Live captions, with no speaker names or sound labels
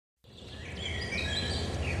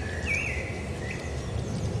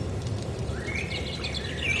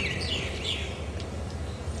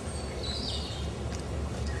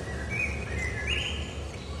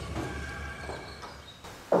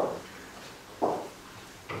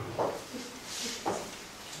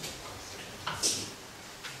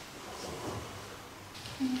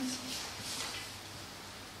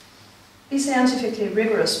Be scientifically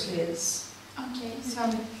rigorous, please. Okay,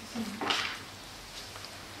 sorry.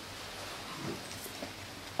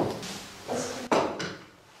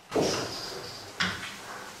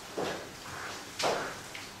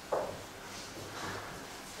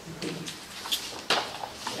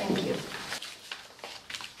 Thank you.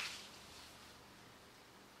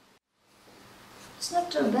 It's not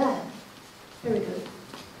too bad. Very good.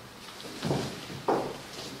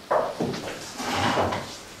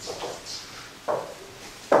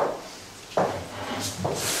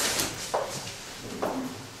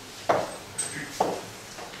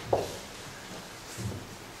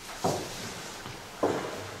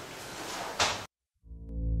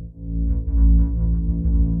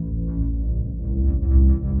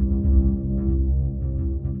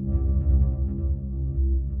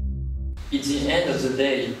 It's the end of the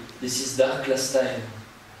day. This is dark last time.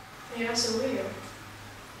 They are so real.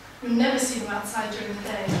 You'll never see them outside during the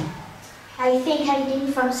day. I think hiding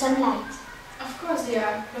from sunlight. Of course they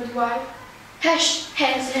are, but why? Hush,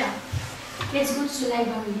 hands there. Let's go to the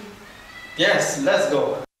library. Yes, let's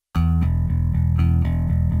go.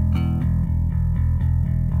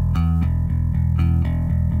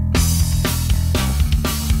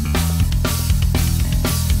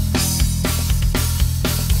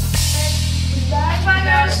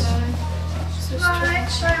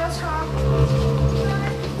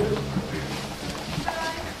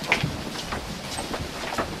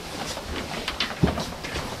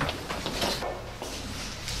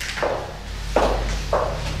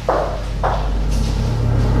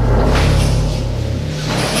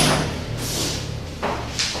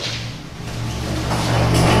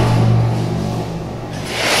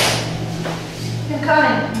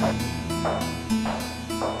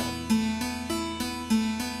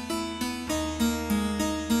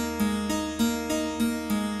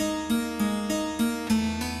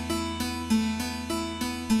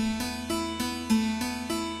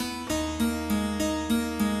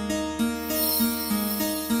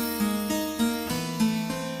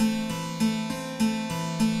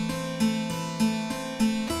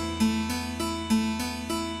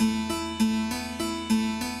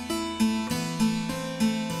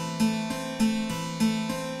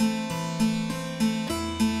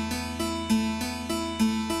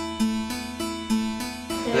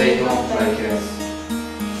 They don't like us.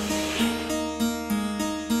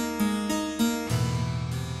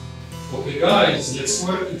 Okay guys, let's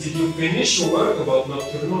work. Did you finish your work about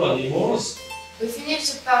nocturnal animals? We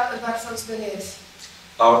finished the part about folks' beliefs.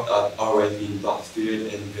 Art had already been both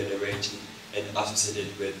feared and venerated and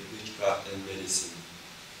associated with witchcraft and medicine.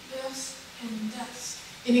 Birth and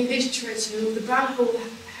death. In English literature, the brown hole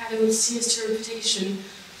had a sinister reputation,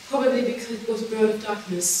 probably because it was born of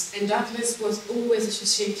darkness, and darkness was always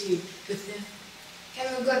associated with death.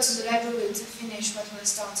 Can we go to the library to finish what was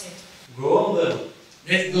started? Go on then.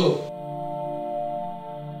 Let's go.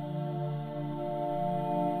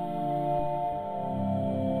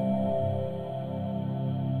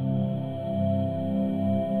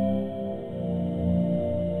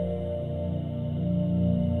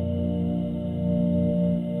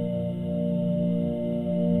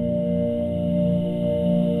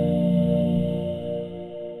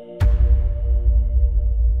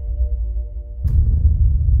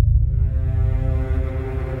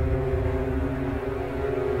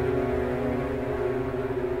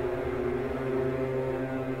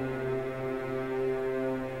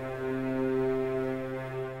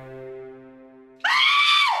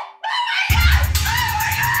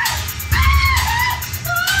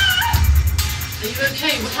 Are you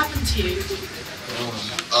okay? What happened to you?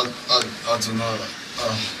 I don't know.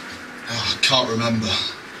 I can't remember.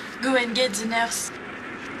 Go and get the nurse.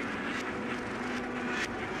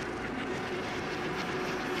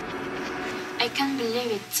 I can't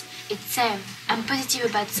believe it. It's Sam. I'm positive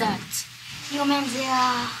about that. You mean they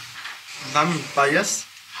are... Vampires?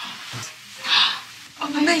 Oh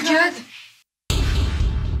my god!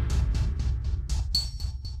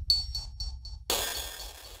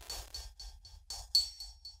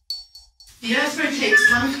 The Earth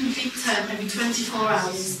rotates one complete turn every 24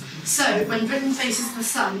 hours. So, when Britain faces the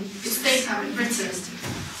sun, it's daytime in Britain.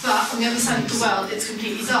 But on the other side of the world, it's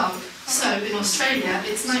completely dark. So, in Australia,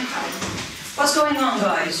 it's nighttime. What's going on,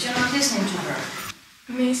 guys? You're not listening to her.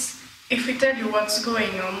 Miss, if we tell you what's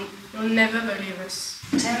going on, you'll never believe us.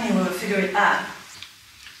 Tell me, we'll figure it out.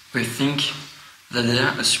 We think that there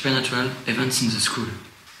are supernatural events in the school.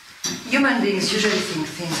 Human beings usually think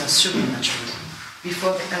things are supernatural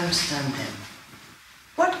before they understand them.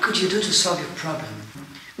 What could you do to solve your problem?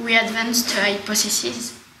 We advanced a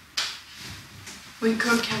hypothesis. We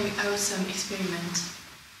could carry out some experiments.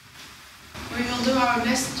 We will do our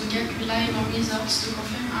best to get reliable results to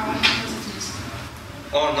confirm our hypothesis.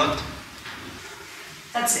 Or not.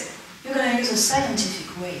 That's it. You're going to use a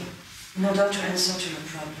scientific way in order to answer to your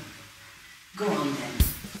problem. Go on then.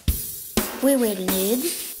 We will need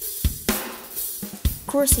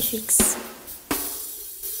crucifix,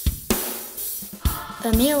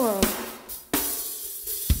 a mirror,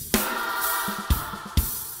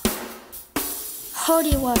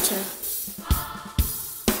 holy water,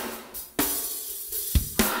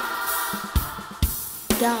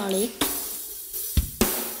 garlic,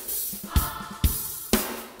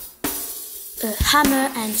 a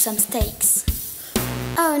hammer and some stakes.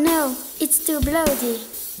 Oh no, it's too bloody.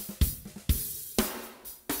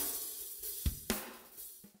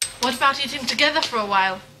 What about eating together for a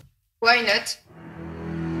while? Why not?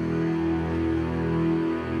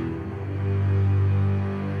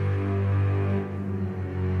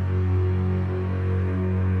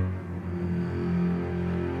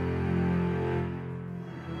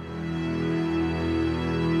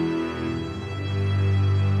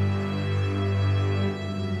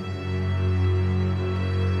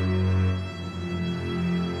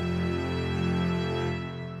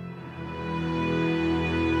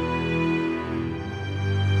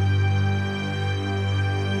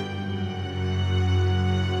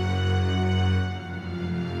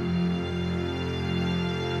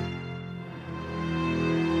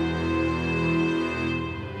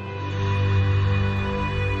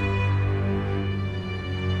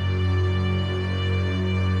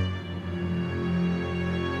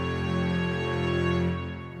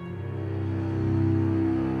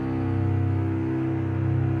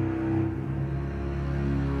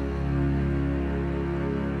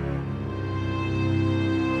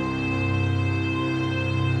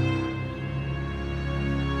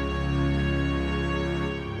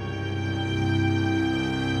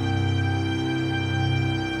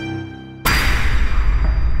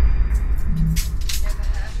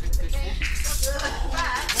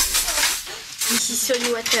 Ici sur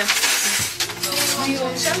le water.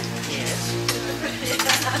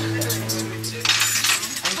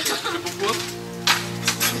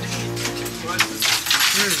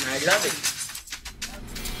 I love it.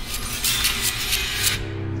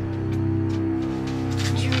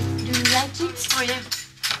 Do you like it? Oh yeah.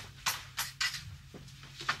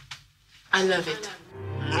 I love it.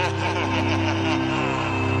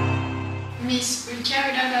 Miss, we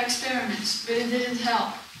carried out our experiments, but it didn't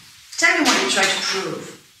help. Tell me what you try to prove.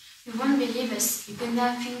 You won't believe us. You can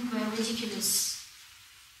now think we're ridiculous.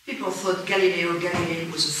 People thought Galileo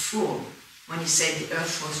Galilei was a fool when he said the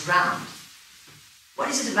earth was round. What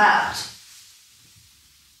is it about?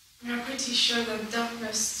 We are pretty sure that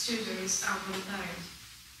Dartmouth students are blind.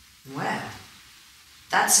 Well,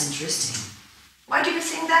 that's interesting. Why do you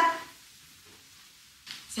think that?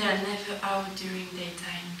 They are never out during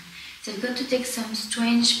daytime. They've got to take some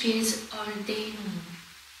strange pills all day long.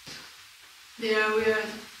 They are weird.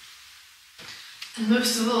 And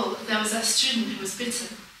most of all, there was a student who was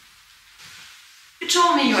bitten. You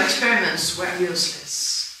told me your experiments were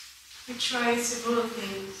useless. We tried several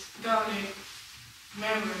things: garlic,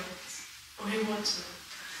 mirrors, holy water.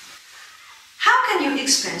 How can you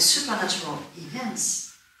explain supernatural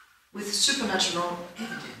events with supernatural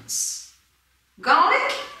evidence?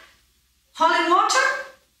 Garlic? Holy water?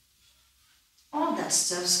 All that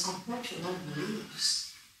stuff's unpopular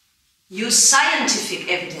beliefs. Use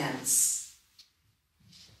scientific evidence.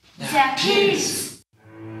 They're pills!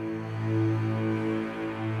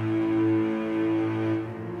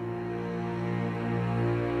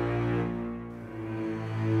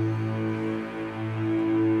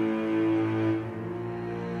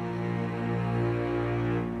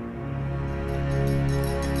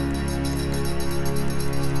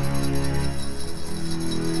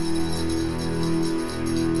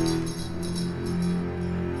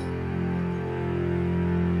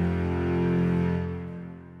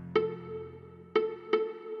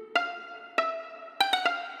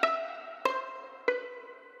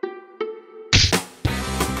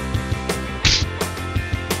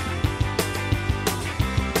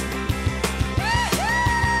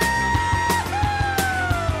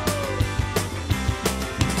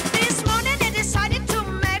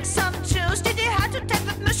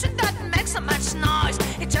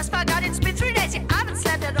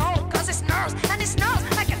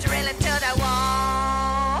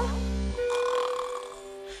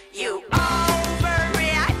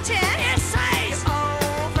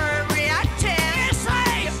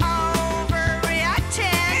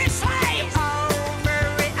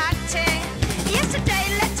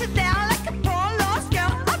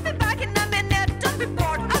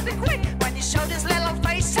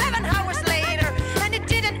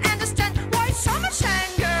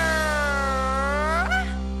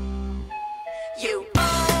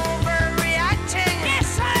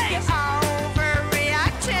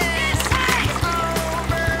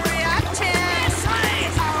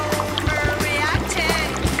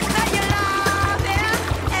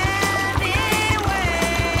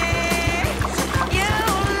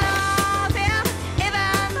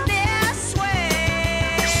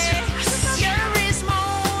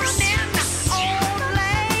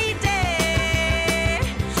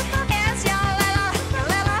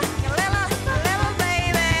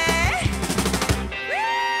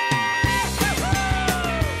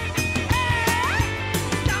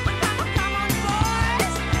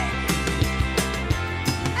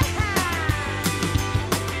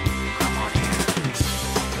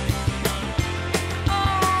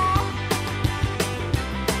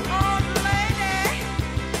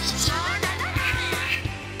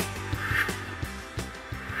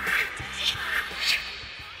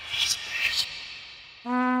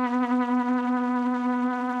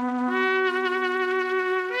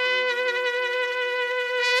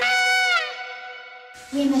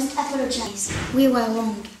 eyes. We were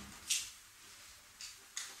wrong.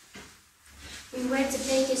 We read the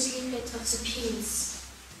package leaflet of the pills.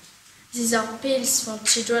 These are pills for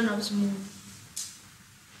children of the moon.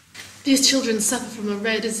 These children suffer from a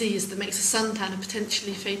rare disease that makes a suntan a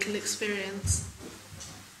potentially fatal experience.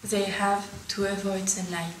 They have to avoid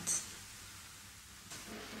sunlight.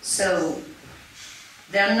 So,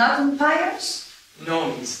 they're not vampires?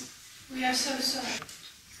 No, miss. We are so sorry.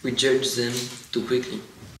 We judge them too quickly.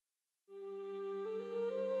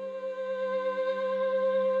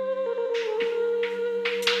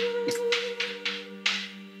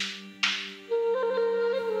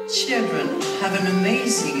 Children have an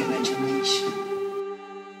amazing imagination.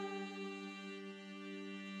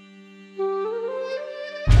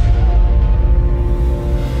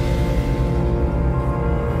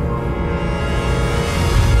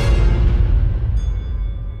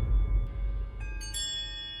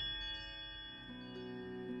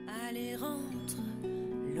 Allez, rentre,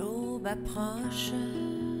 l'aube approche.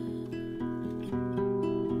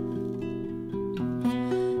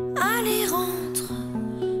 Allez, rentre,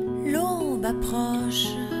 l'aube approche.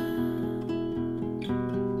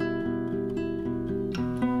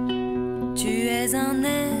 Tu es un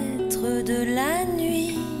être de la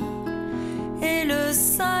nuit et le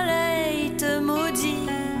soleil te maudit.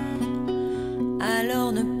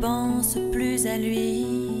 Alors ne pense plus à lui.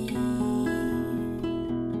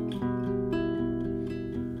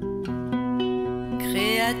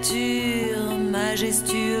 Créature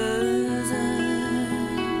majestueuse,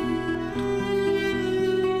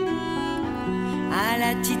 à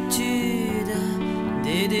l'attitude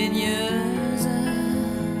dédaigneuse,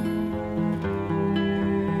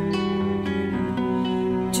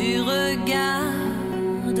 tu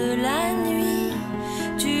regardes la nuit,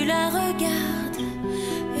 tu la regardes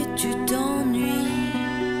et tu t'ennuies.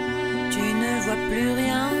 Tu ne vois plus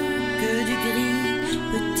rien que du gris,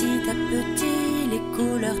 petit à petit les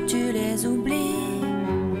couleurs tu les oublies.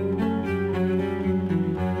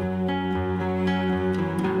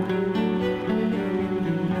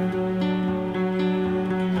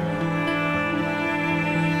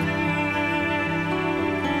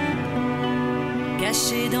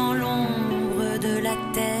 Caché dans l'ombre de la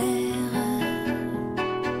terre,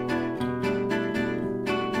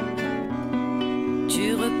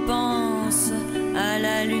 tu repenses à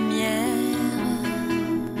la lumière.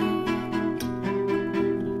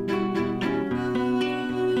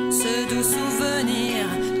 Ce doux souvenir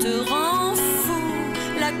te rend fou,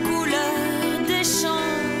 la couleur des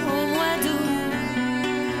champs au mois d'août.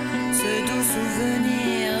 Ce doux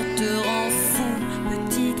souvenir te rend fou,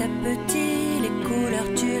 petit à petit les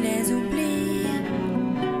couleurs tu les oublies.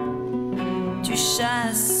 Tu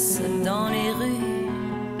chasses dans les rues,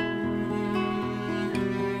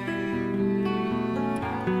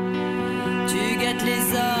 tu guettes les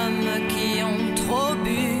hommes qui ont trop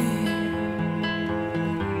bu.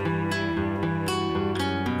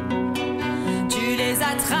 Tu les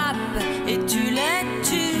attrapes et tu les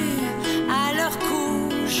tues. À leur cou,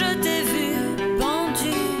 je t'ai vu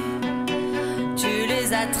pendu. Tu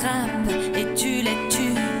les attrapes et tu les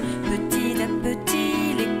tues. Petit à petit,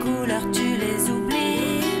 les couleurs, tu les oublies.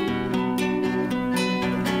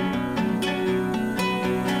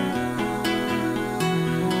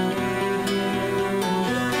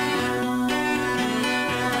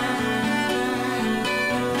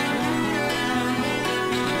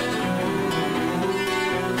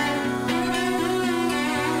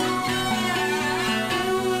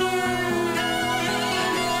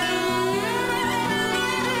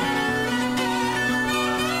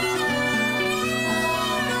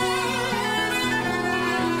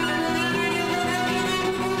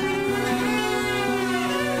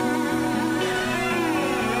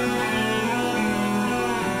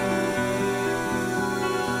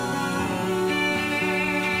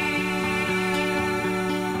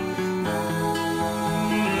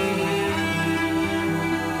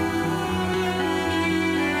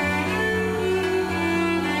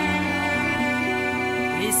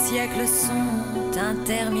 Les siècles sont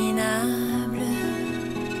interminables.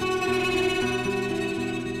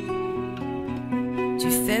 Tu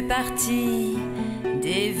fais partie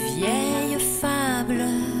des vieilles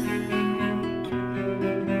fables.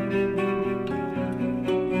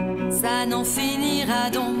 Ça n'en finira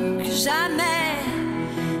donc jamais.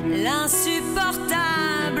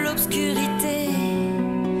 L'insupportable obscurité,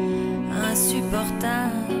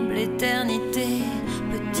 insupportable éternité.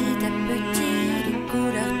 Petit à petit, les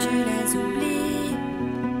couleurs tu les oublies.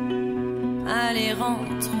 Allez,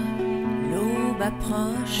 rentre, l'aube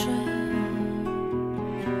approche.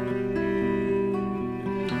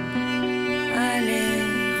 Allez,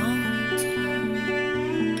 rentre,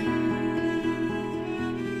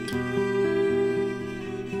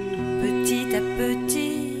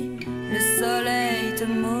 petit, le soleil te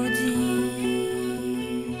maudit.